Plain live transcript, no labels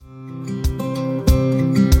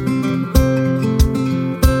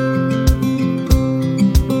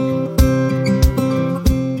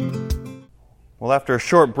Well, after a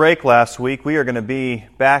short break last week, we are going to be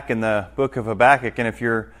back in the book of Habakkuk. And if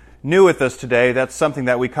you're new with us today, that's something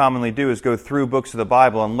that we commonly do, is go through books of the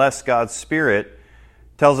Bible unless God's Spirit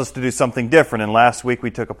tells us to do something different. And last week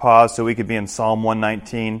we took a pause so we could be in Psalm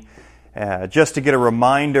 119, just to get a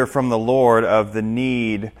reminder from the Lord of the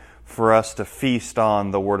need for us to feast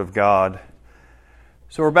on the Word of God.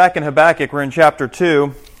 So we're back in Habakkuk. We're in chapter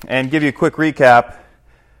 2, and give you a quick recap.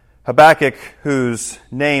 Habakkuk, whose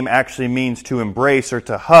name actually means to embrace or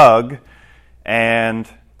to hug, and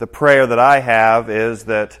the prayer that I have is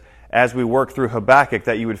that as we work through Habakkuk,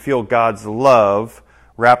 that you would feel God's love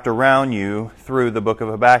wrapped around you through the book of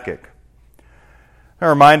Habakkuk. A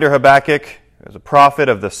reminder, Habakkuk is a prophet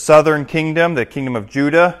of the southern kingdom, the kingdom of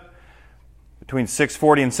Judah, between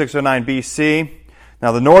 640 and 609 BC.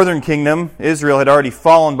 Now, the northern kingdom, Israel, had already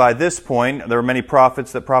fallen by this point. There were many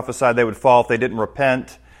prophets that prophesied they would fall if they didn't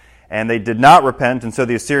repent. And they did not repent, and so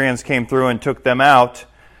the Assyrians came through and took them out.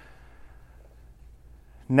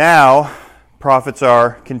 Now, prophets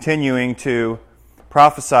are continuing to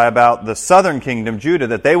prophesy about the southern kingdom, Judah,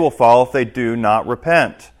 that they will fall if they do not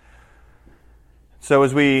repent. So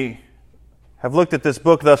as we have looked at this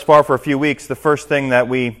book thus far for a few weeks, the first thing that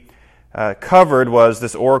we covered was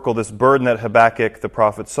this oracle, this burden that Habakkuk the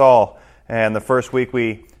prophet saw. And the first week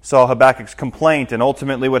we saw Habakkuk's complaint, and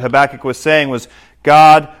ultimately what Habakkuk was saying was,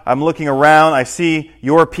 God, I'm looking around, I see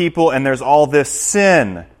your people, and there's all this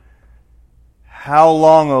sin. How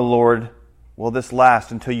long, O Lord, will this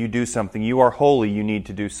last until you do something? You are holy, you need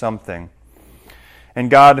to do something.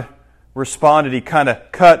 And God responded, He kind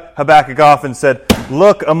of cut Habakkuk off and said,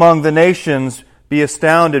 look among the nations, be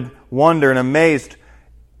astounded, wonder, and amazed.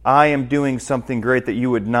 I am doing something great that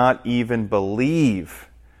you would not even believe.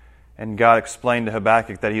 And God explained to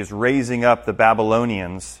Habakkuk that He is raising up the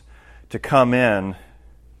Babylonians to come in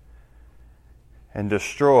and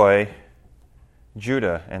destroy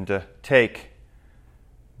Judah and to take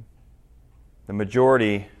the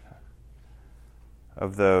majority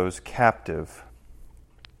of those captive.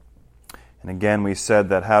 And again, we said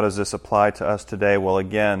that how does this apply to us today? Well,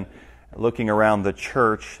 again, looking around the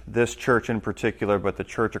church, this church in particular, but the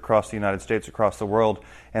church across the United States, across the world,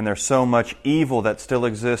 and there's so much evil that still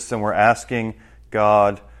exists, and we're asking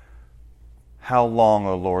God, how long,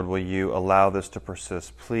 O Lord, will you allow this to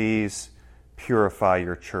persist? Please purify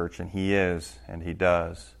your church. And He is, and He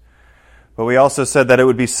does. But we also said that it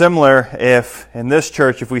would be similar if, in this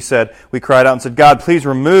church, if we cried out and said, God, please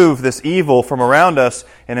remove this evil from around us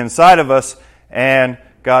and inside of us. And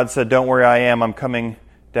God said, don't worry, I'm coming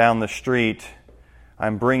down the street.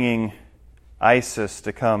 I'm bringing ISIS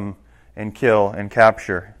to come and kill and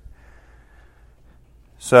capture.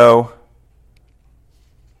 So,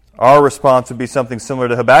 our response would be something similar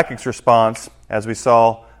to Habakkuk's response, as we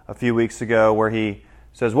saw a few weeks ago, where he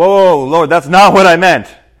says, whoa, Lord, that's not what I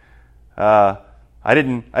meant. I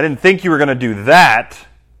didn't think you were going to do that.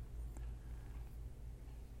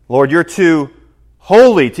 Lord, you're too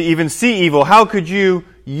holy to even see evil. How could you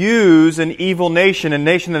use an evil nation, a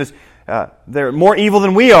nation that is they're more evil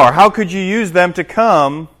than we are? How could you use them to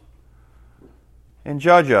come and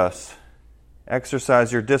judge us?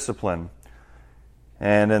 Exercise your discipline.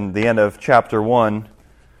 And in the end of chapter 1,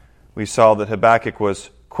 we saw that Habakkuk was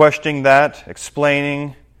questioning that,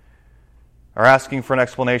 explaining, or asking for an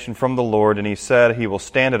explanation from the Lord. And he said he will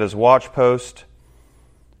stand at his watchpost,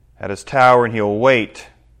 at his tower, and he will wait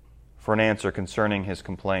for an answer concerning his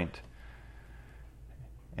complaint.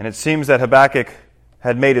 And it seems that Habakkuk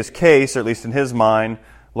had made his case, or at least in his mind,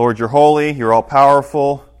 Lord, you're holy, you're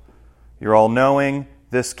all-powerful, you're all-knowing.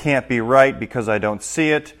 This can't be right because I don't see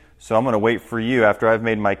it. So I'm going to wait for you, after I've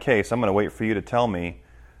made my case, I'm going to wait for you to tell me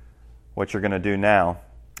what you're going to do now.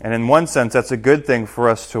 And in one sense, that's a good thing for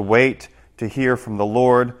us to wait to hear from the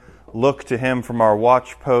Lord, look to Him from our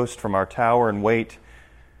watch post, from our tower, and wait.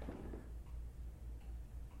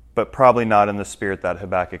 But probably not in the spirit that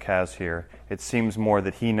Habakkuk has here. It seems more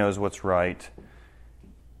that he knows what's right.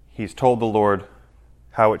 He's told the Lord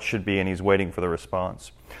how it should be, and he's waiting for the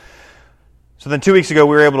response. So then 2 weeks ago,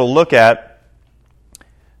 we were able to look at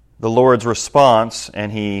the Lord's response,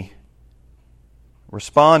 and He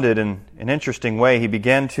responded in an interesting way. He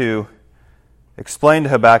began to explain to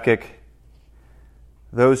Habakkuk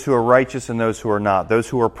those who are righteous and those who are not, those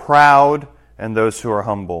who are proud and those who are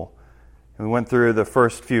humble. And we went through the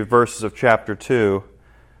first few verses of chapter 2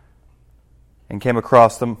 and came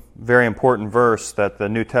across the very important verse that the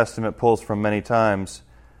New Testament pulls from many times.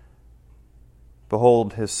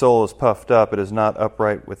 Behold, his soul is puffed up, it is not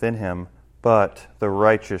upright within him, but the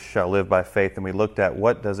righteous shall live by faith. And we looked at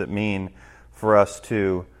what does it mean for us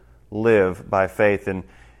to live by faith. And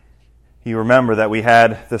You remember that we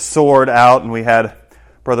had the sword out and we had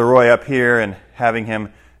Brother Roy up here and having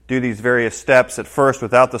him do these various steps at first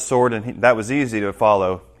without the sword, and that was easy to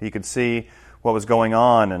follow. He could see what was going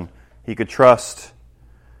on and he could trust.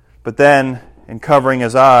 But then, in covering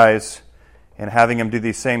his eyes and having him do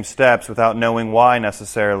these same steps without knowing why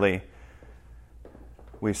necessarily,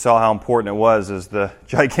 we saw how important it was as the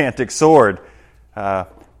gigantic sword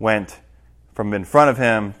went from in front of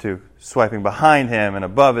him to swiping behind him and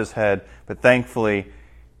above his head. But thankfully,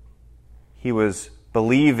 he was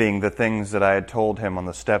believing the things that I had told him on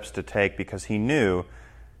the steps to take because he knew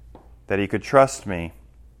that he could trust me,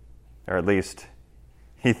 or at least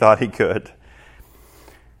he thought he could.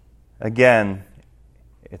 Again,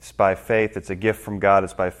 it's by faith. It's a gift from God.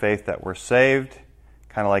 It's by faith that we're saved.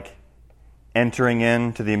 Kind of like entering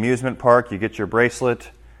into the amusement park. You get your bracelet,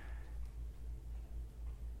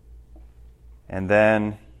 and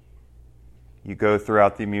then you go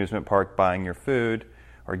throughout the amusement park buying your food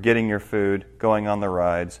or getting your food, going on the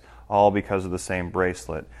rides, all because of the same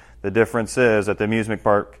bracelet. The difference is at the amusement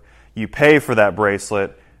park, you pay for that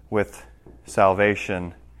bracelet with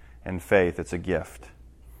salvation and faith. It's a gift.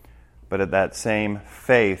 But at that same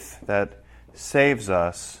faith that saves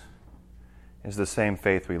us is the same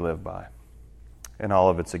faith we live by. And all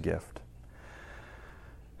of it's a gift.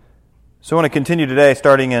 So I want to continue today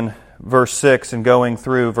starting in verse 6 and going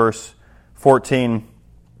through verse 14.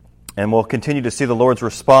 And we'll continue to see the Lord's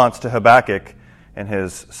response to Habakkuk and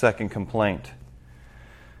his second complaint.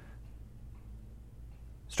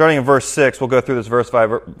 Starting in verse 6, we'll go through this verse by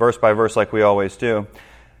verse like we always do.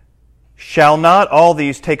 Shall not all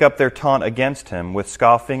these take up their taunt against him with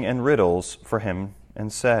scoffing and riddles for him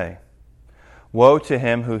and say, Woe to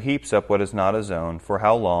him who heaps up what is not his own, for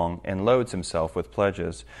how long, and loads himself with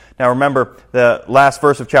pledges. Now remember, the last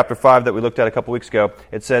verse of chapter 5 that we looked at a couple weeks ago,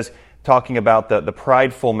 it says, talking about the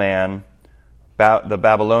prideful man, the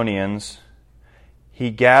Babylonians, he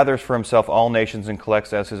gathers for himself all nations and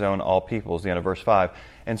collects as his own all peoples, the end of verse 5.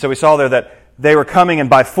 And so we saw there that they were coming and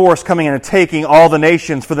by force coming in and taking all the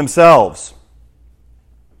nations for themselves.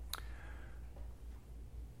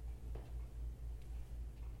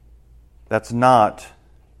 That's not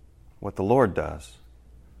what the Lord does.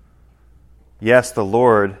 Yes, the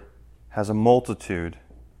Lord has a multitude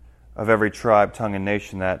of every tribe, tongue, and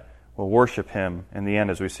nation that will worship him in the end,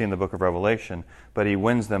 as we see in the book of Revelation, but he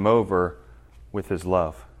wins them over with his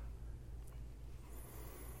love.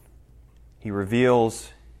 He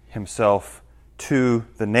reveals himself to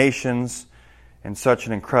the nations in such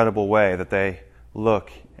an incredible way that they look,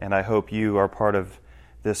 and I hope you are part of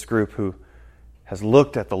this group who has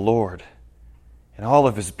looked at the Lord in all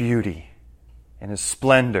of his beauty and his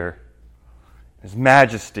splendor, his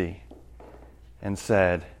majesty, and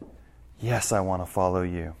said, yes, I want to follow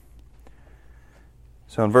you.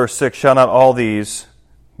 So in verse 6, shall not all these,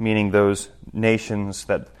 meaning those nations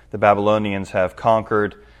that the Babylonians have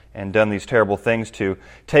conquered and done these terrible things to,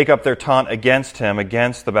 take up their taunt against him,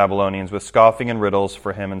 against the Babylonians, with scoffing and riddles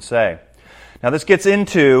for him and say. Now this gets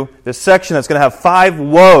into this section that's going to have 5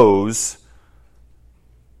 woes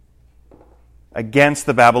against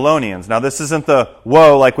the Babylonians. Now this isn't the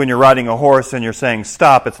woe like when you're riding a horse and you're saying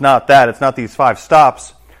stop. It's not that. It's not these 5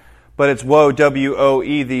 stops. But it's woe,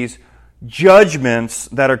 W-O-E, these judgments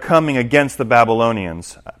that are coming against the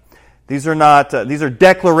Babylonians. These are not, these are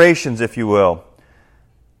declarations, if you will.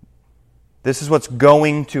 This is what's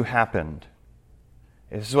going to happen.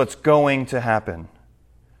 This is what's going to happen.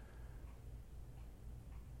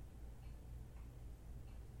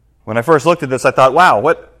 When I first looked at this, I thought, wow,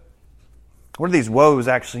 what do these woes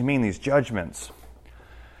actually mean, these judgments?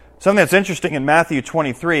 Something that's interesting in Matthew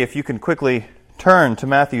 23, if you can quickly turn to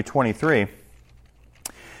Matthew 23,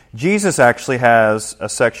 Jesus actually has a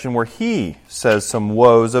section where he says some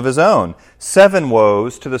woes of his own. 7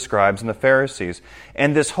 woes to the scribes and the Pharisees.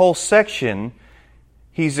 And this whole section,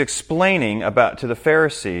 he's explaining about to the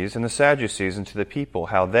Pharisees and the Sadducees and to the people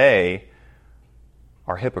how they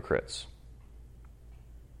are hypocrites.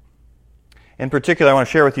 In particular, I want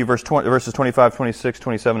to share with you verses 25, 26,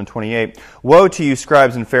 27, and 28. Woe to you,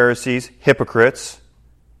 scribes and Pharisees, hypocrites!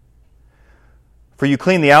 For you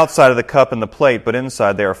clean the outside of the cup and the plate, but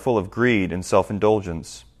inside they are full of greed and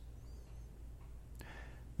self-indulgence.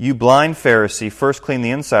 You blind Pharisee, first clean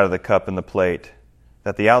the inside of the cup and the plate,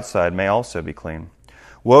 that the outside may also be clean.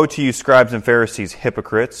 Woe to you, scribes and Pharisees,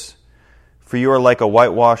 hypocrites! For you are like a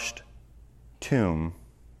whitewashed tomb,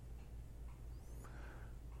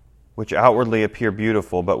 which outwardly appear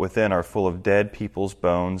beautiful, but within are full of dead people's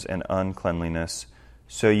bones and uncleanliness.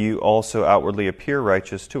 So you also outwardly appear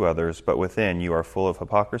righteous to others, but within you are full of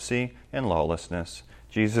hypocrisy and lawlessness.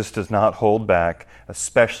 Jesus does not hold back,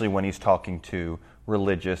 especially when he's talking to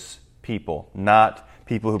religious people, not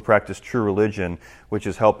people who practice true religion, which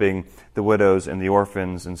is helping the widows and the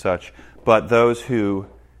orphans and such, but those who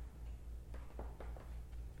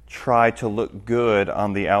try to look good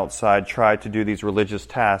on the outside, try to do these religious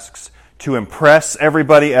tasks to impress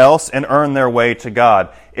everybody else and earn their way to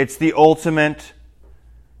God. It's the ultimate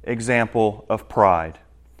example of pride.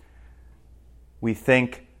 We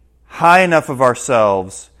think high enough of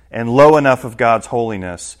ourselves and low enough of God's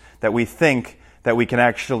holiness that we think that we can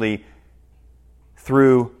actually,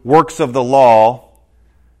 through works of the law,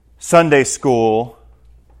 Sunday school,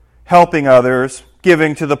 helping others,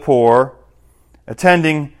 giving to the poor,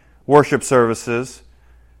 attending worship services,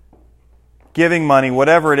 giving money,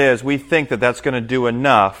 whatever it is, we think that that's going to do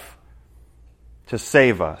enough to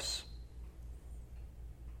save us.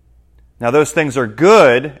 Now, those things are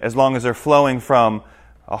good as long as they're flowing from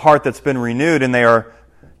a heart that's been renewed, and they are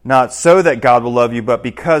not so that God will love you, but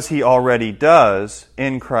because He already does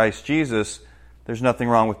in Christ Jesus. There's nothing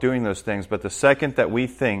wrong with doing those things. But the second that we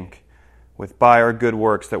think by our good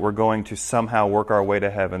works that we're going to somehow work our way to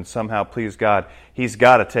heaven, somehow please God, He's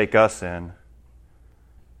got to take us in,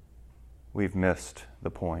 we've missed the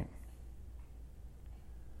point.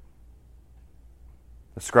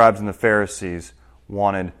 The scribes and the Pharisees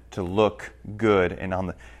wanted to look good and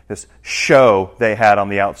on this show they had on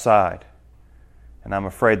the outside. And I'm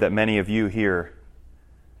afraid that many of you here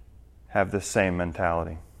have the same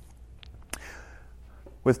mentality.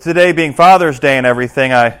 With today being Father's Day and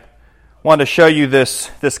everything, I want to show you this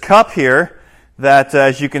cup here that,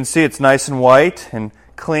 as you can see, it's nice and white and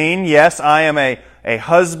clean. Yes, I am a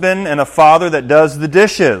husband and a father that does the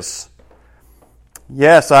dishes.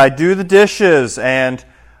 Yes, I do the dishes, and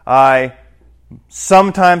I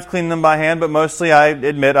sometimes clean them by hand, but mostly I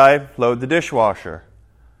admit I load the dishwasher.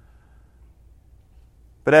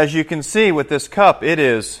 But as you can see with this cup, it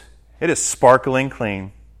is sparkling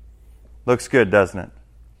clean. Looks good, doesn't it?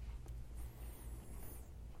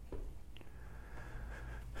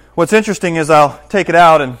 What's interesting is I'll take it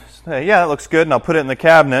out and say, yeah, that looks good, and I'll put it in the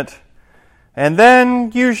cabinet. And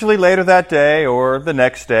then, usually later that day or the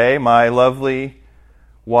next day, my lovely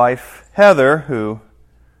wife, Heather, who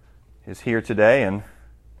is here today and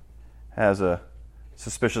has a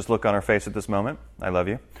suspicious look on her face at this moment, I love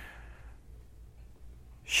you,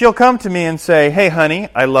 she'll come to me and say, hey, honey,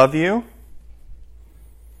 I love you.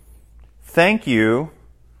 Thank you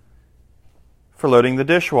for loading the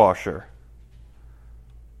dishwasher.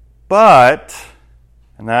 But,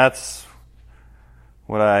 and that's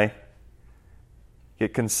what I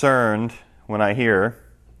get concerned when I hear,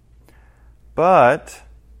 but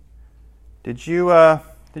did you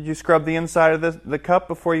scrub the inside of the cup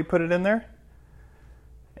before you put it in there?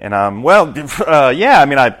 And yeah, I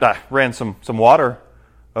mean, I ran some water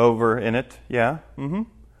over in it, yeah. Mm-hmm.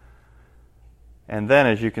 And then,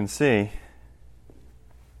 as you can see,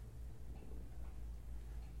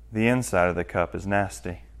 the inside of the cup is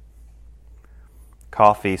nasty.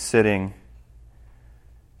 Coffee sitting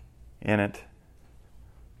in it.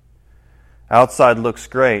 Outside looks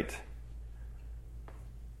great,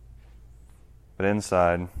 but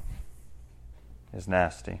inside is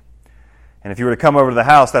nasty. And if you were to come over to the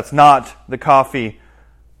house, that's not the coffee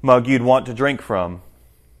mug you'd want to drink from,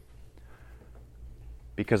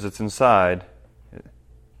 because it's inside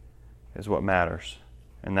is what matters.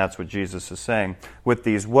 And that's what Jesus is saying with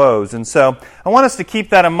these woes. And so I want us to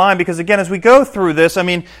keep that in mind, because again, as we go through this,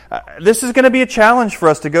 this is going to be a challenge for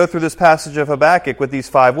us to go through this passage of Habakkuk with these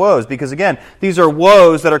 5 woes, because again, these are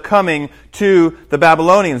woes that are coming to the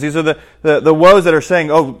Babylonians. These are the woes that are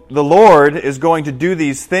saying, oh, the Lord is going to do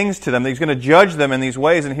these things to them. He's going to judge them in these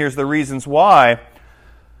ways, and here's the reasons why.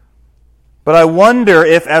 But I wonder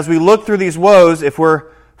if, as we look through these woes, if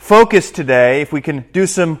we're focused today, if we can do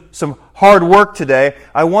some hard work today,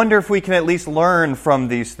 I wonder if we can at least learn from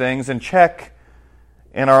these things and check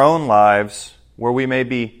in our own lives where we may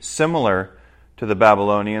be similar to the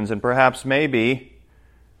Babylonians, and perhaps maybe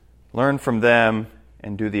learn from them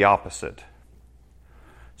and do the opposite.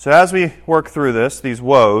 So as we work through these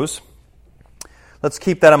woes, let's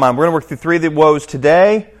keep that in mind. We're going to work through 3 of the woes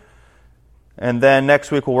today, and then next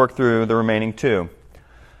week we'll work through the remaining 2.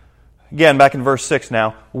 Again, back in verse 6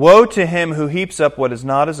 now. Woe to him who heaps up what is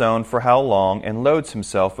not his own for how long, and loads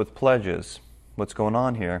himself with pledges. What's going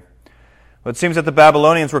on here? Well, it seems that the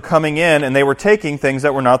Babylonians were coming in and they were taking things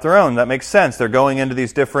that were not their own. That makes sense. They're going into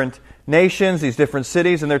these different nations, these different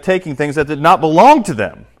cities, and they're taking things that did not belong to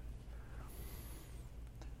them.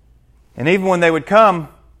 And even when they would come,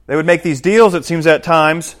 they would make these deals, it seems at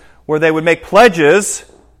times, where they would make pledges.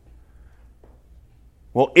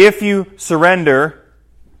 Well, if you surrender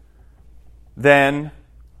then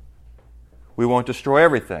we won't destroy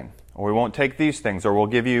everything, or we won't take these things, or we'll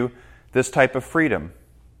give you this type of freedom.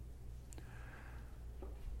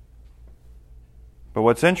 But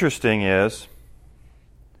what's interesting is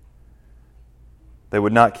they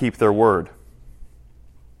would not keep their word.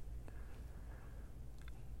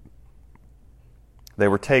 They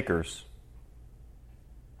were takers.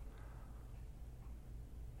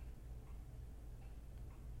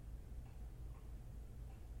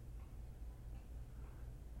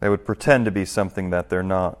 They would pretend to be something that they're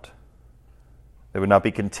not. They would not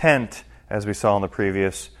be content, as we saw in the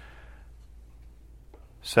previous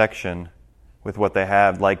section, with what they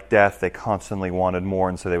had. Like death, they constantly wanted more,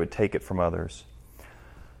 and so they would take it from others.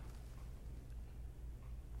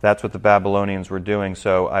 That's what the Babylonians were doing.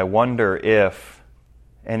 So I wonder if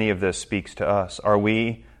any of this speaks to us. Are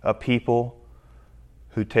we a people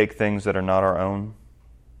who take things that are not our own?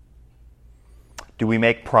 Do we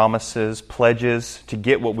make promises, pledges to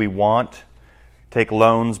get what we want? Take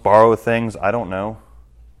loans, borrow things? I don't know.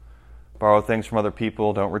 Borrow things from other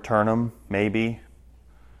people, don't return them? Maybe.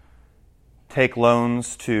 Take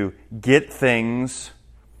loans to get things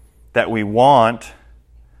that we want,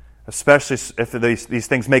 especially if these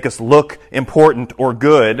things make us look important or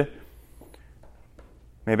good.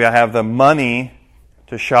 Maybe I have the money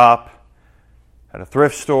to shop at a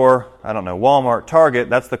thrift store, I don't know, Walmart, Target,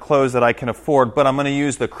 that's the clothes that I can afford, but I'm going to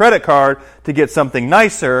use the credit card to get something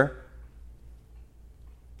nicer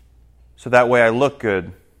so that way I look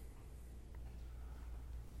good.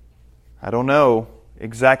 I don't know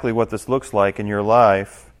exactly what this looks like in your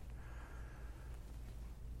life,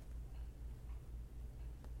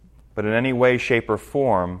 but in any way, shape, or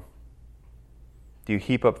form, do you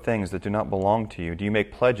heap up things that do not belong to you? Do you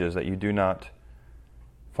make pledges that you do not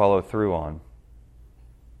follow through on?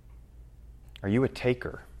 Are you a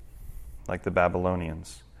taker, like the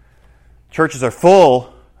Babylonians? Churches are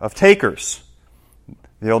full of takers.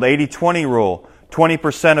 The old 80-20 rule.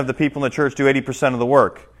 20% of the people in the church do 80% of the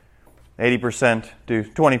work. 80% do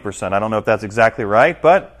 20%. I don't know if that's exactly right,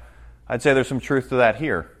 but I'd say there's some truth to that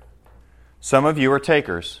here. Some of you are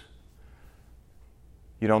takers.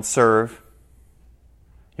 You don't serve.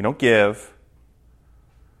 You don't give.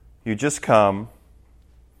 You just come,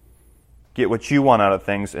 get what you want out of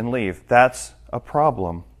things, and leave. That's a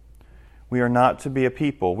problem. We are not to be a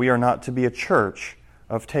people. We are not to be a church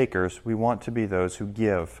of takers. We want to be those who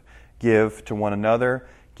give. Give to one another.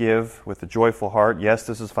 Give with a joyful heart. Yes,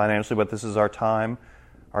 this is financially, but this is our time,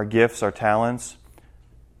 our gifts, our talents.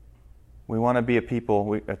 We want to be a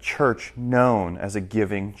people, a church known as a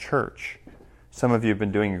giving church. Some of you have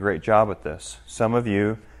been doing a great job at this. Some of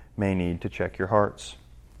you may need to check your hearts.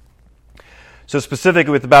 So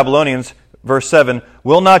specifically with the Babylonians, verse 7,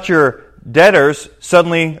 will not your debtors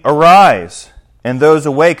suddenly arise, and those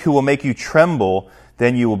awake who will make you tremble,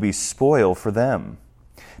 then you will be spoil for them.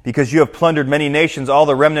 Because you have plundered many nations, all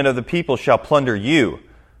the remnant of the people shall plunder you.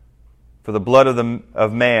 For the blood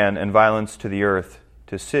of man and violence to the earth,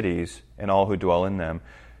 to cities and all who dwell in them.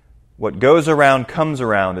 What goes around comes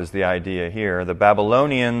around is the idea here. The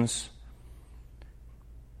Babylonians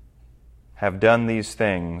have done these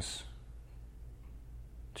things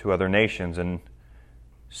to other nations, and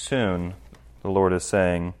soon, the Lord is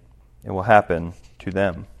saying, it will happen to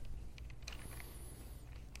them.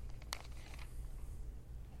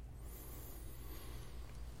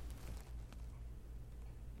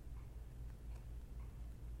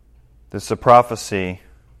 This is a prophecy.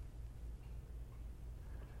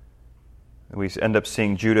 We end up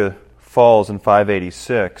seeing Judah falls in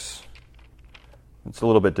 586. It's a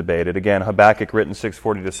little bit debated. Again, Habakkuk written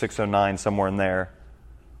 640 to 609, somewhere in there.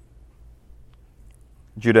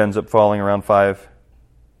 Judah ends up falling around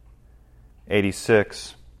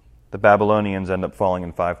 586. The Babylonians end up falling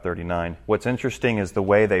in 539. What's interesting is the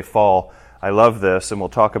way they fall. I love this, and we'll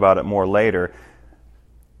talk about it more later.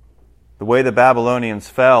 The way the Babylonians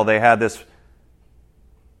fell, they had this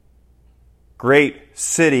great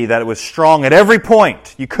city that was strong at every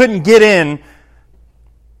point. You couldn't get in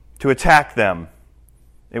to attack them.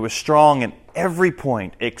 It was strong at every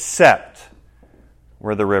point except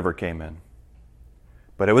where the river came in.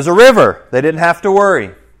 But it was a river. They didn't have to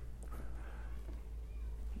worry.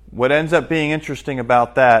 What ends up being interesting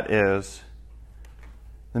about that is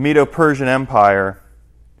the Medo-Persian Empire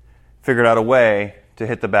figured out a way to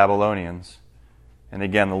hit the Babylonians. And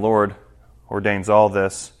again, the Lord ordains all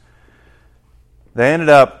this. They ended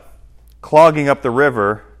up clogging up the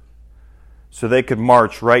river so they could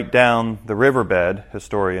march right down the riverbed,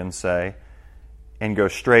 historians say, and go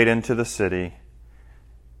straight into the city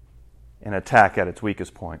and attack at its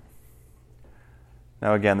weakest point.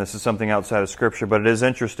 Now again, this is something outside of Scripture, but it is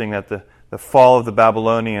interesting that the fall of the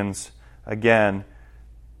Babylonians, again,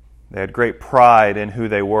 they had great pride in who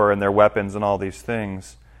they were and their weapons and all these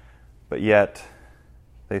things, but yet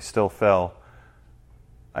they still fell.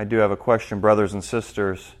 I do have a question, brothers and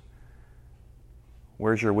sisters.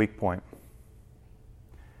 Where's your weak point?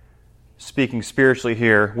 Speaking spiritually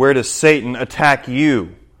here, where does Satan attack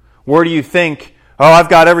you? Where do you think, oh, I've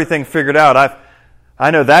got everything figured out.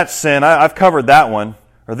 I know that sin. I've covered that one.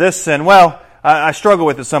 Or this sin, well, I struggle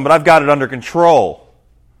with it some, but I've got it under control.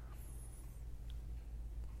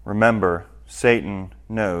 Remember, Satan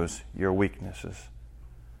knows your weaknesses.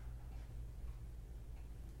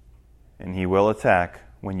 And he will attack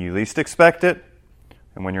when you least expect it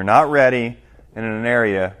and when you're not ready and in an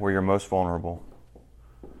area where you're most vulnerable.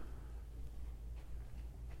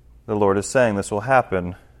 The Lord is saying this will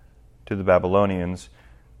happen to the Babylonians.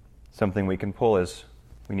 Something we can pull is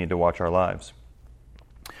we need to watch our lives.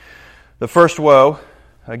 The first woe,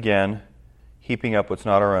 again, heaping up what's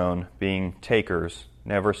not our own, being takers,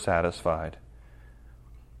 never satisfied,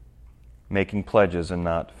 making pledges and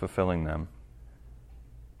not fulfilling them.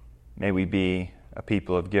 May we be a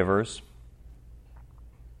people of givers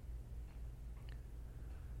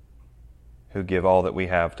who give all that we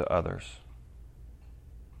have to others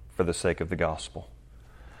for the sake of the gospel.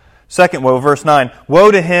 Second woe, verse 9.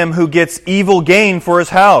 Woe to him who gets evil gain for his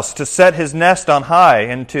house, to set his nest on high,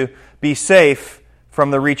 and to be safe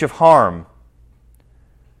from the reach of harm.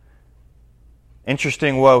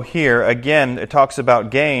 Interesting woe here. Again, it talks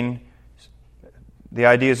about gain. The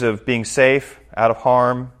ideas of being safe, out of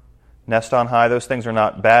harm, nest on high, those things are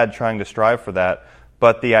not bad, trying to strive for that,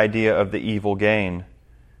 but the idea of the evil gain.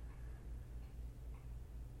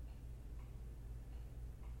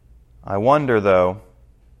 I wonder, though,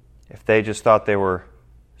 if they just thought they were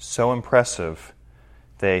so impressive,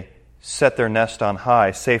 they set their nest on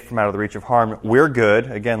high, safe from out of the reach of harm. We're good.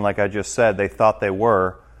 Again, like I just said, they thought they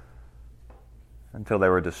were until they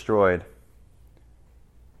were destroyed.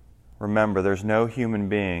 Remember, there's no human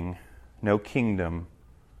being, no kingdom,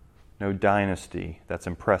 no dynasty that's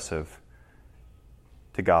impressive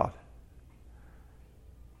to God.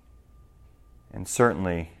 And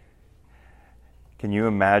certainly, can you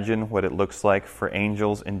imagine what it looks like for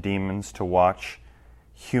angels and demons to watch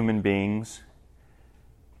human beings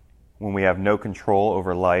when we have no control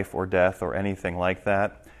over life or death or anything like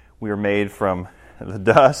that? We are made from the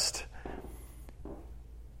dust.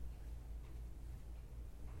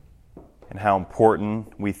 And how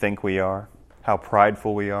important we think we are, how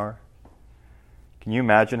prideful we are. Can you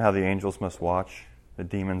imagine how the angels must watch, the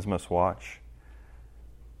demons must watch?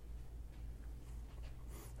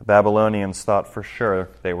 The Babylonians thought for sure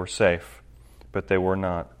they were safe, but they were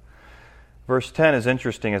not. Verse 10 is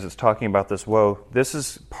interesting as it's talking about this woe. This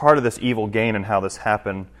is part of this evil gain and how this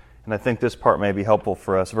happened, and I think this part may be helpful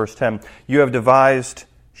for us. Verse 10, you have devised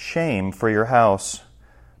shame for your house.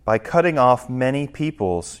 By cutting off many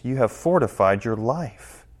peoples, you have fortified your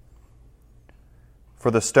life. For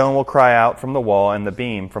the stone will cry out from the wall, and the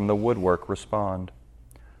beam from the woodwork respond.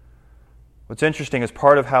 What's interesting is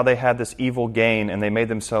part of how they had this evil gain and they made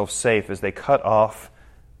themselves safe is they cut off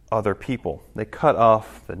other people. They cut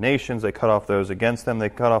off the nations, they cut off those against them, they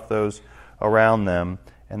cut off those around them,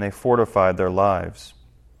 and they fortified their lives.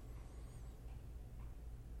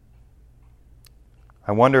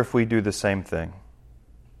 I wonder if we do the same thing.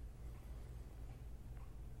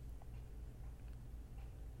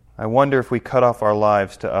 I wonder if we cut off our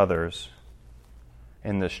lives to others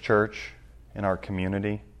in this church, in our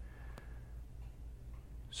community,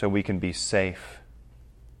 so we can be safe,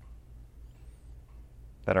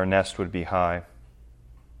 that our nest would be high.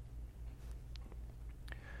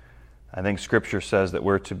 I think Scripture says that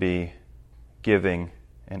we're to be giving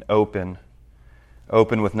and open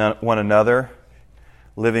with one another,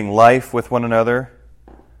 living life with one another,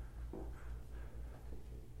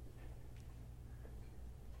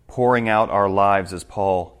 pouring out our lives, as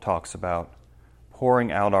Paul talks about, pouring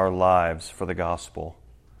out our lives for the gospel,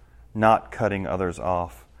 not cutting others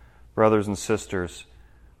off. Brothers and sisters,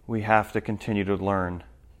 we have to continue to learn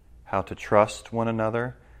how to trust one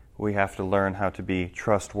another. We have to learn how to be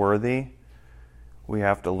trustworthy. We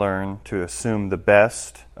have to learn to assume the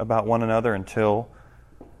best about one another until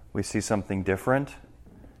we see something different.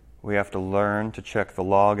 We have to learn to check the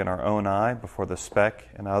log in our own eye before the speck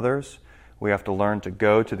in others. We have to learn to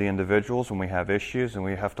go to the individuals when we have issues, and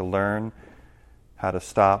we have to learn how to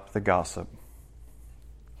stop the gossip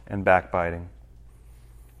and backbiting.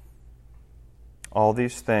 All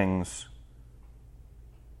these things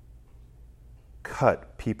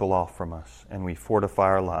cut people off from us, and we fortify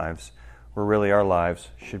our lives where really our lives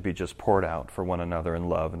should be just poured out for one another in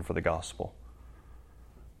love and for the gospel.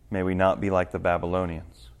 May we not be like the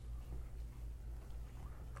Babylonians.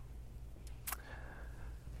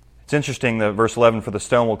 It's interesting that verse 11, for the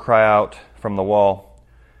stone will cry out from the wall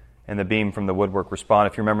and the beam from the woodwork respond.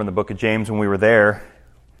 If you remember in the book of James when we were there,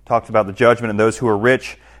 talked about the judgment, and those who were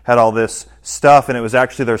rich had all this stuff, and it was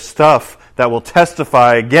actually their stuff that will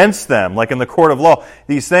testify against them. Like in the court of law,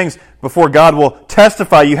 these things, before God will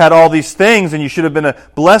testify, you had all these things, and you should have been a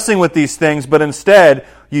blessing with these things, but instead,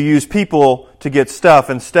 you use people to get stuff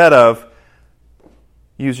instead of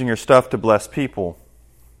using your stuff to bless people.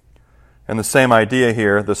 And the same idea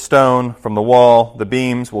here, the stone from the wall, the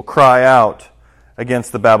beams will cry out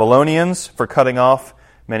against the Babylonians for cutting off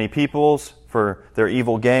many peoples, for their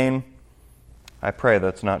evil gain. I pray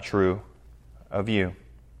that's not true of you.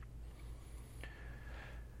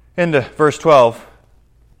 Into verse 12,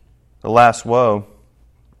 the last woe.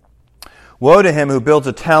 Woe to him who builds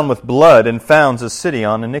a town with blood and founds a city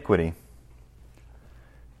on iniquity.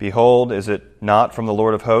 Behold, is it not from the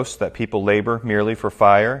Lord of hosts that people labor merely for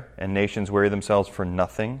fire, and nations weary themselves for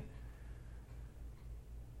nothing?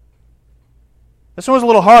 This one was a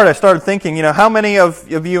little hard. I started thinking, how many of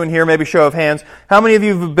you in here, maybe show of hands, how many of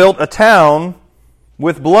you have built a town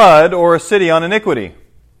with blood or a city on iniquity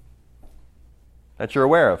that you're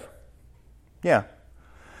aware of? Yeah.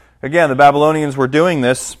 Again, the Babylonians were doing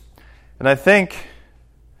this, and I think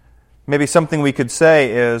maybe something we could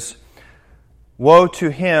say is, woe to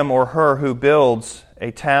him or her who builds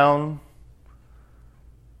a town,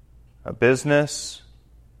 a business,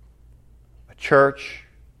 a church,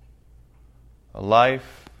 a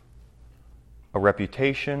life, a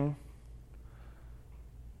reputation,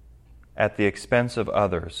 at the expense of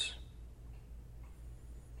others,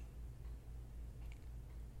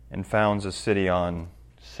 and founds a city on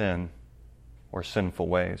sin or sinful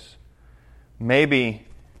ways. Maybe,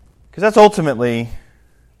 because that's ultimately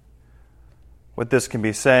what this can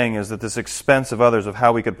be saying, is that this expense of others, of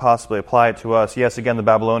how we could possibly apply it to us. Yes, again, the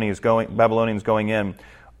Babylonians going in,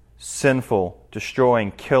 sinful,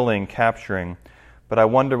 destroying, killing, capturing. But I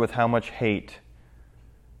wonder with how much hate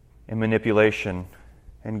and manipulation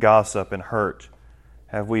and gossip and hurt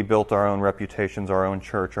have we built our own reputations, our own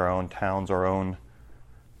church, our own towns, our own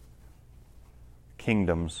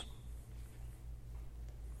kingdoms.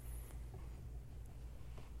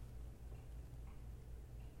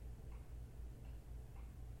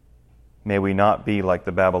 May we not be like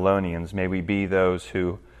the Babylonians. May we be those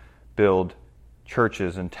who build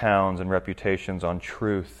churches and towns and reputations on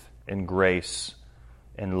truth and grace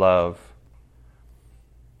and love.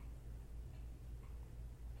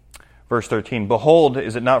 Verse 13, behold,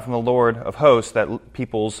 is it not from the Lord of hosts that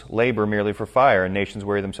peoples labor merely for fire and nations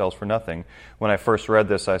weary themselves for nothing? When I first read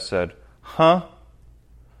this, I said, huh?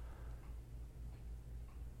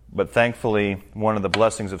 But thankfully, one of the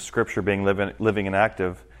blessings of Scripture being living and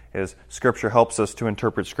active is Scripture helps us to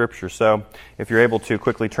interpret Scripture. So if you're able to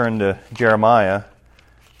quickly turn to Jeremiah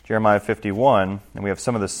 51, and we have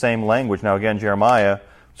some of the same language. Now again, Jeremiah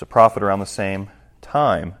was a prophet around the same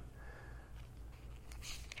time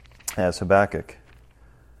as Habakkuk.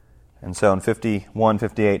 And so in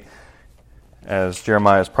 51:58, as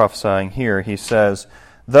Jeremiah is prophesying here, he says,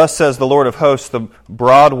 thus says the Lord of hosts, the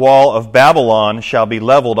broad wall of Babylon shall be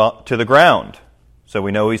leveled to the ground. So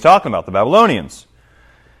we know who he's talking about, the Babylonians.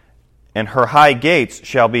 And her high gates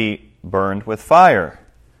shall be burned with fire.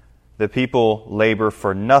 The people labor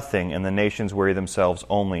for nothing, and the nations weary themselves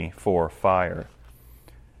only for fire.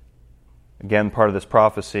 Again, part of this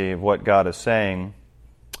prophecy of what God is saying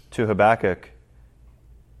to Habakkuk,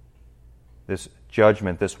 this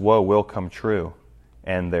judgment, this woe will come true,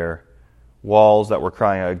 and their walls that were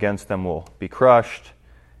crying against them will be crushed,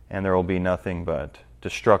 and there will be nothing but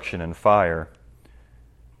destruction and fire.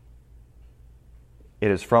 It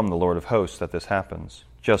is from the Lord of hosts that this happens.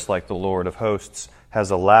 Just like the Lord of hosts has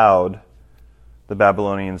allowed the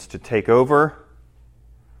Babylonians to take over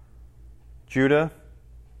Judah,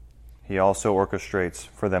 he also orchestrates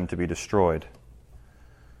for them to be destroyed.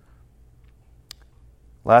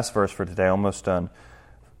 Last verse for today, almost done.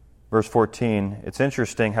 Verse 14, it's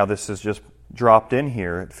interesting how this is just dropped in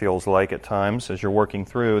here, it feels like at times, as you're working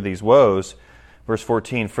through these woes. Verse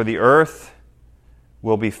 14, for the earth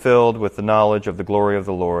will be filled with the knowledge of the glory of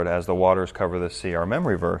the Lord as the waters cover the sea. Our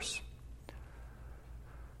memory verse.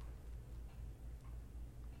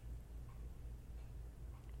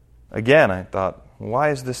 Again, I thought, why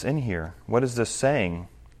is this in here? What is this saying?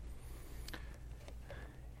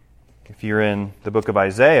 If you're in the book of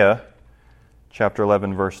Isaiah, chapter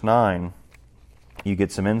 11, verse 9, you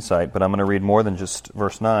get some insight, but I'm going to read more than just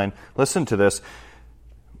verse 9. Listen to this.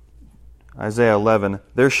 Isaiah 11,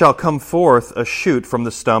 there shall come forth a shoot from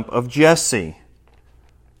the stump of Jesse.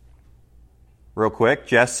 Real quick,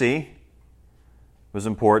 Jesse was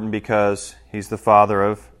important because he's the father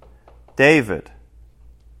of David.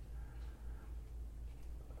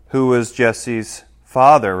 Who was Jesse's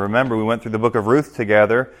father? Remember, we went through the book of Ruth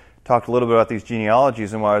together, talked a little bit about these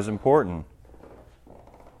genealogies and why it was important.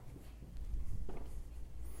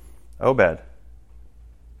 Obed.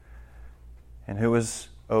 And who was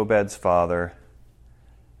Obed's father?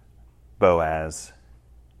 Boaz.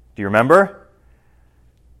 Do you remember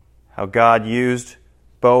how God used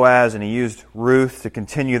Boaz and he used Ruth to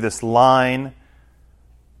continue this line?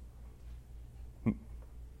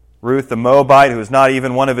 Ruth, the Moabite, who was not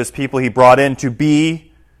even one of his people, he brought in to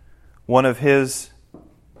be one of his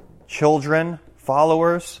children,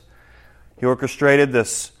 followers. He orchestrated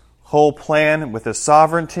this whole plan with his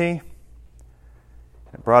sovereignty.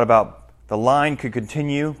 It brought about the line could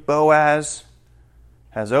continue. Boaz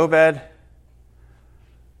has Obed.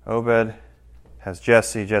 Obed has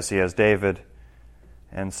Jesse. Jesse has David.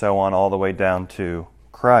 And so on all the way down to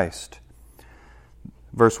Christ.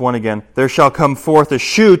 Verse 1 again. There shall come forth a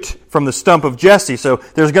shoot from the stump of Jesse. So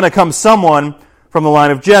there's going to come someone from the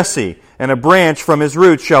line of Jesse. And a branch from his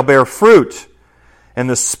roots shall bear fruit. And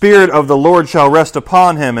the Spirit of the Lord shall rest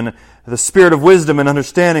upon him. And the Spirit of wisdom and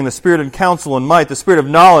understanding, the Spirit of counsel and might, the Spirit of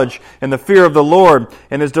knowledge and the fear of the Lord.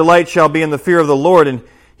 And his delight shall be in the fear of the Lord. And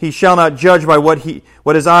he shall not judge by what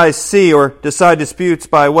his eyes see, or decide disputes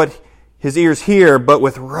by what his ears hear, but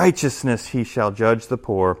with righteousness he shall judge the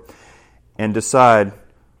poor, and decide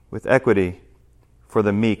with equity for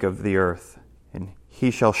the meek of the earth. And he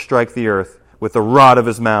shall strike the earth with the rod of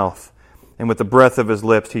his mouth, and with the breath of his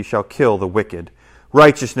lips he shall kill the wicked.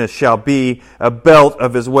 Righteousness shall be a belt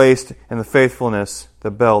of his waist, and the faithfulness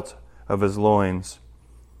the belt of his loins.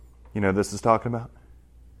 You know what this is talking about?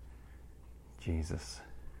 Jesus.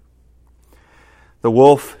 The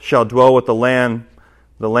wolf shall dwell with the lamb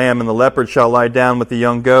and the leopard shall lie down with the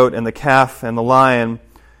young goat, and the calf and the lion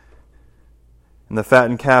and the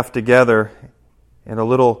fattened calf together, and a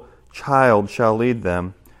little child shall lead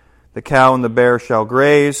them. The cow and the bear shall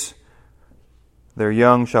graze, their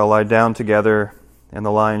young shall lie down together, and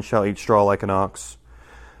the lion shall eat straw like an ox.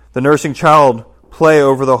 The nursing child play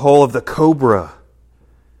over the hole of the cobra,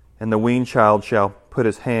 and the weaned child shall put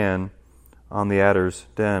his hand on the adder's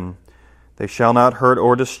den. They shall not hurt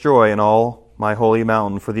or destroy in all my holy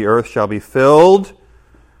mountain, for the earth shall be filled,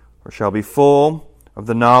 or shall be full, of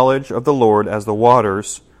the knowledge of the Lord as the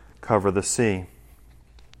waters cover the sea.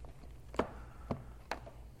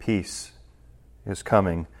 Peace is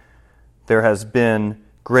coming. There has been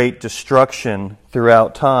great destruction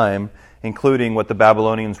throughout time, including what the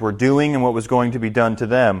Babylonians were doing and what was going to be done to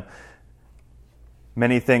them.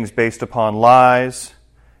 Many things based upon lies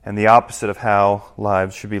and the opposite of how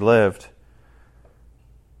lives should be lived.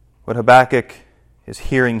 What Habakkuk is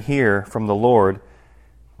hearing here from the Lord,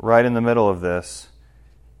 right in the middle of this,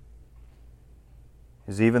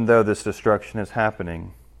 is even though this destruction is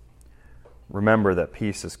happening, remember that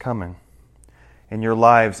peace is coming. In your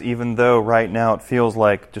lives, even though right now it feels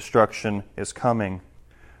like destruction is coming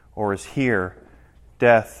or is here,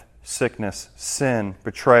 death, sickness, sin,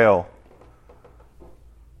 betrayal.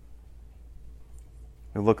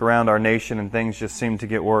 We look around our nation and things just seem to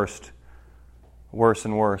get worse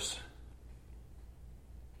and worse.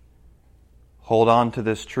 Hold on to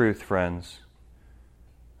this truth, friends.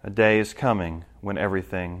 A day is coming when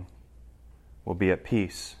everything will be at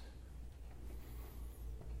peace.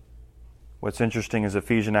 What's interesting is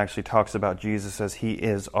Ephesians actually talks about Jesus as He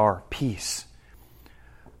is our peace.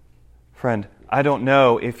 Friend, I don't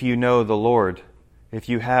know if you know the Lord, if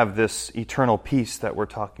you have this eternal peace that we're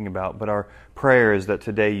talking about, but our prayer is that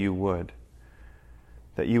today you would.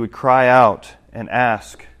 That you would cry out and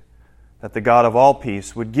ask that the God of all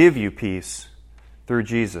peace would give you peace through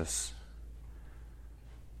Jesus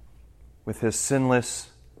with His sinless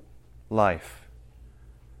life,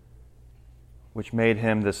 which made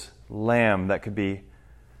Him this lamb that could be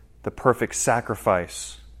the perfect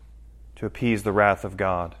sacrifice to appease the wrath of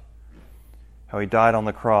God. How He died on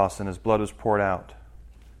the cross and His blood was poured out.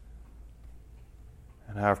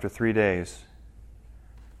 And how after 3 days,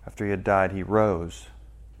 after He had died, He rose,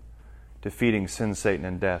 defeating sin, Satan,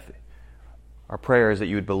 and death. Our prayer is that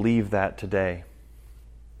you would believe that today.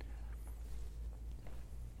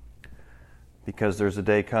 Because there's a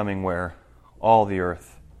day coming where all the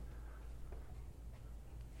earth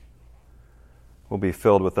will be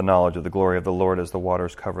filled with the knowledge of the glory of the Lord as the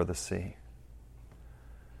waters cover the sea.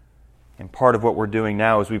 And part of what we're doing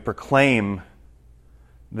now is we proclaim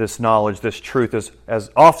this knowledge, this truth as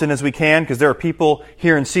often as we can, because there are people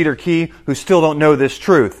here in Cedar Key who still don't know this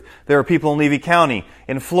truth. There are people in Levy County,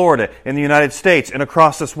 in Florida, in the United States, and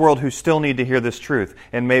across this world who still need to hear this truth,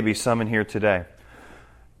 and maybe some in here today.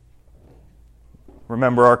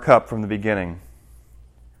 Remember our cup from the beginning.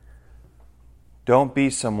 Don't be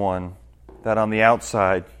someone that on the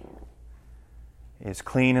outside is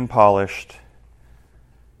clean and polished,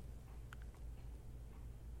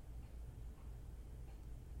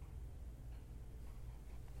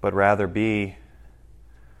 but rather be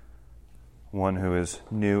one who is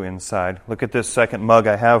new inside. Look at this second mug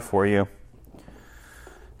I have for you.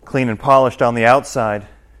 Clean and polished on the outside,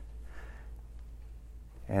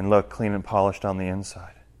 and look, clean and polished on the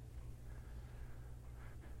inside.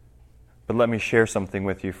 But let me share something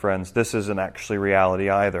with you, friends. This isn't actually reality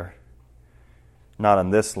either. Not in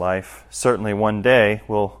this life. Certainly one day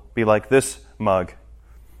we'll be like this mug.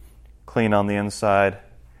 Clean on the inside,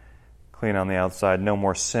 clean on the outside, no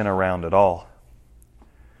more sin around at all.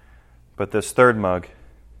 But this third mug,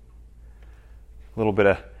 a little bit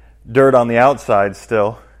of dirt on the outside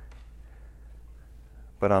still,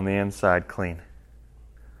 but on the inside clean.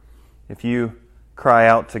 If you cry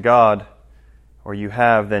out to God, or you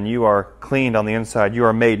have, then you are cleaned on the inside. You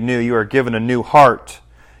are made new. You are given a new heart.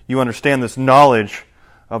 You understand this knowledge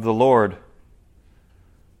of the Lord.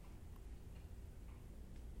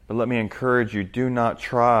 But let me encourage you, do not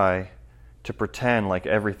try to pretend like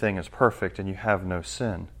everything is perfect and you have no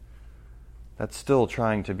sin. That's still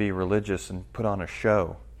trying to be religious and put on a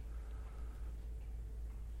show.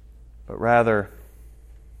 But rather,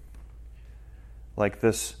 like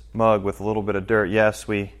this mug with a little bit of dirt, yes,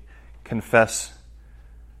 we confess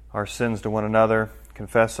our sins to one another,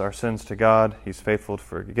 confess our sins to God. He's faithful to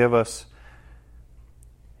forgive us.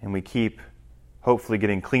 And we keep hopefully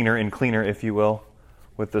getting cleaner and cleaner, if you will,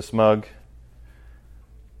 with this mug.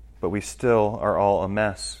 But we still are all a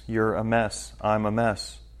mess. You're a mess. I'm a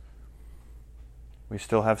mess. We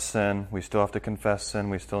still have sin. We still have to confess sin.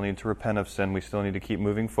 We still need to repent of sin. We still need to keep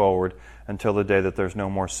moving forward until the day that there's no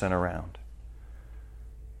more sin around.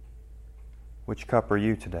 Which cup are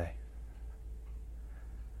you today?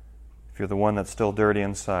 If you're the one that's still dirty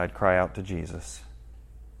inside, cry out to Jesus.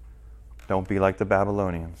 Don't be like the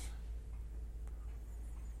Babylonians.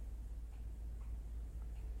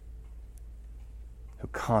 Who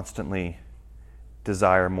constantly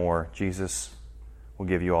desire more. Jesus will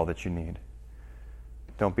give you all that you need.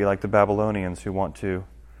 Don't be like the Babylonians who want to,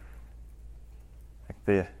 at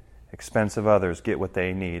the expense of others, get what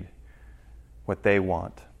they need, what they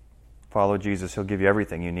want. Follow Jesus. He'll give you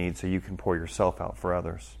everything you need so you can pour yourself out for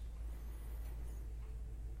others.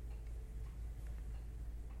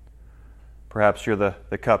 Perhaps you're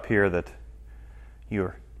the cup here that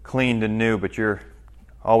you're cleaned and new, but you're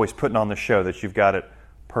always putting on the show that you've got it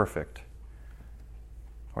perfect.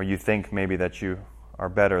 Or you think maybe that you are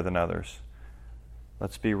better than others.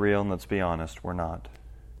 Let's be real and let's be honest. We're not.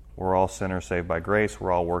 We're all sinners saved by grace.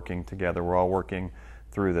 We're all working together. We're all working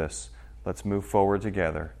through this. Let's move forward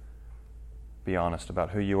together. Be honest about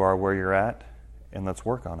who you are, where you're at, and let's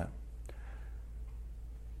work on it.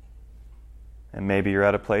 And maybe you're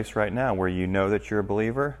at a place right now where you know that you're a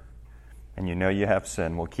believer and you know you have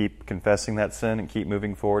sin. We'll keep confessing that sin and keep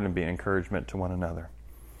moving forward and be an encouragement to one another.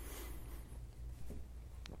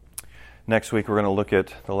 Next week we're going to look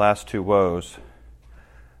at the last two woes.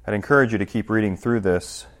 I'd encourage you to keep reading through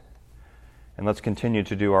this, and let's continue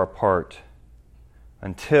to do our part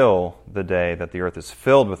until the day that the earth is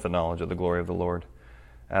filled with the knowledge of the glory of the Lord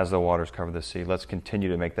as the waters cover the sea. Let's continue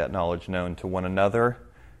to make that knowledge known to one another,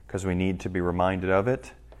 because we need to be reminded of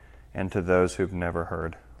it, and to those who've never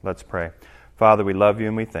heard. Let's pray. Father, we love you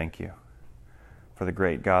and we thank you for the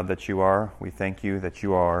great God that you are. We thank you that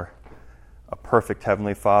you are a perfect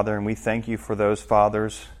Heavenly Father, and we thank you for those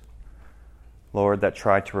fathers, Lord, that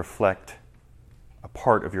try to reflect a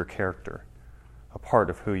part of your character, a part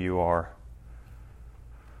of who you are.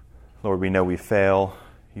 Lord, we know we fail.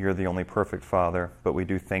 You're the only perfect Father, but we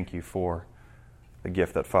do thank you for the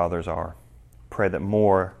gift that fathers are. Pray that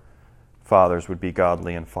more fathers would be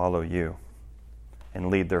godly and follow you and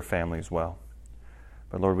lead their families well.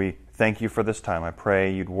 But Lord, we thank you for this time. I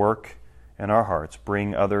pray you'd work in our hearts.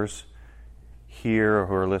 Bring others here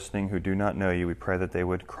who are listening who do not know you. We pray that they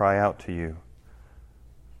would cry out to you.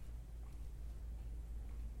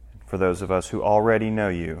 For those of us who already know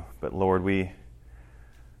you, but Lord, we're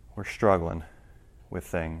struggling with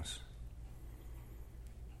things.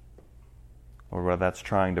 Lord, whether that's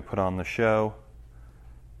trying to put on the show,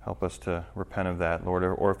 help us to repent of that, Lord.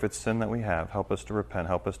 Or if it's sin that we have, help us to repent,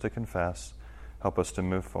 help us to confess, help us to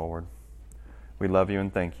move forward. We love you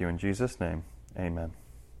and thank you. In Jesus' name, amen.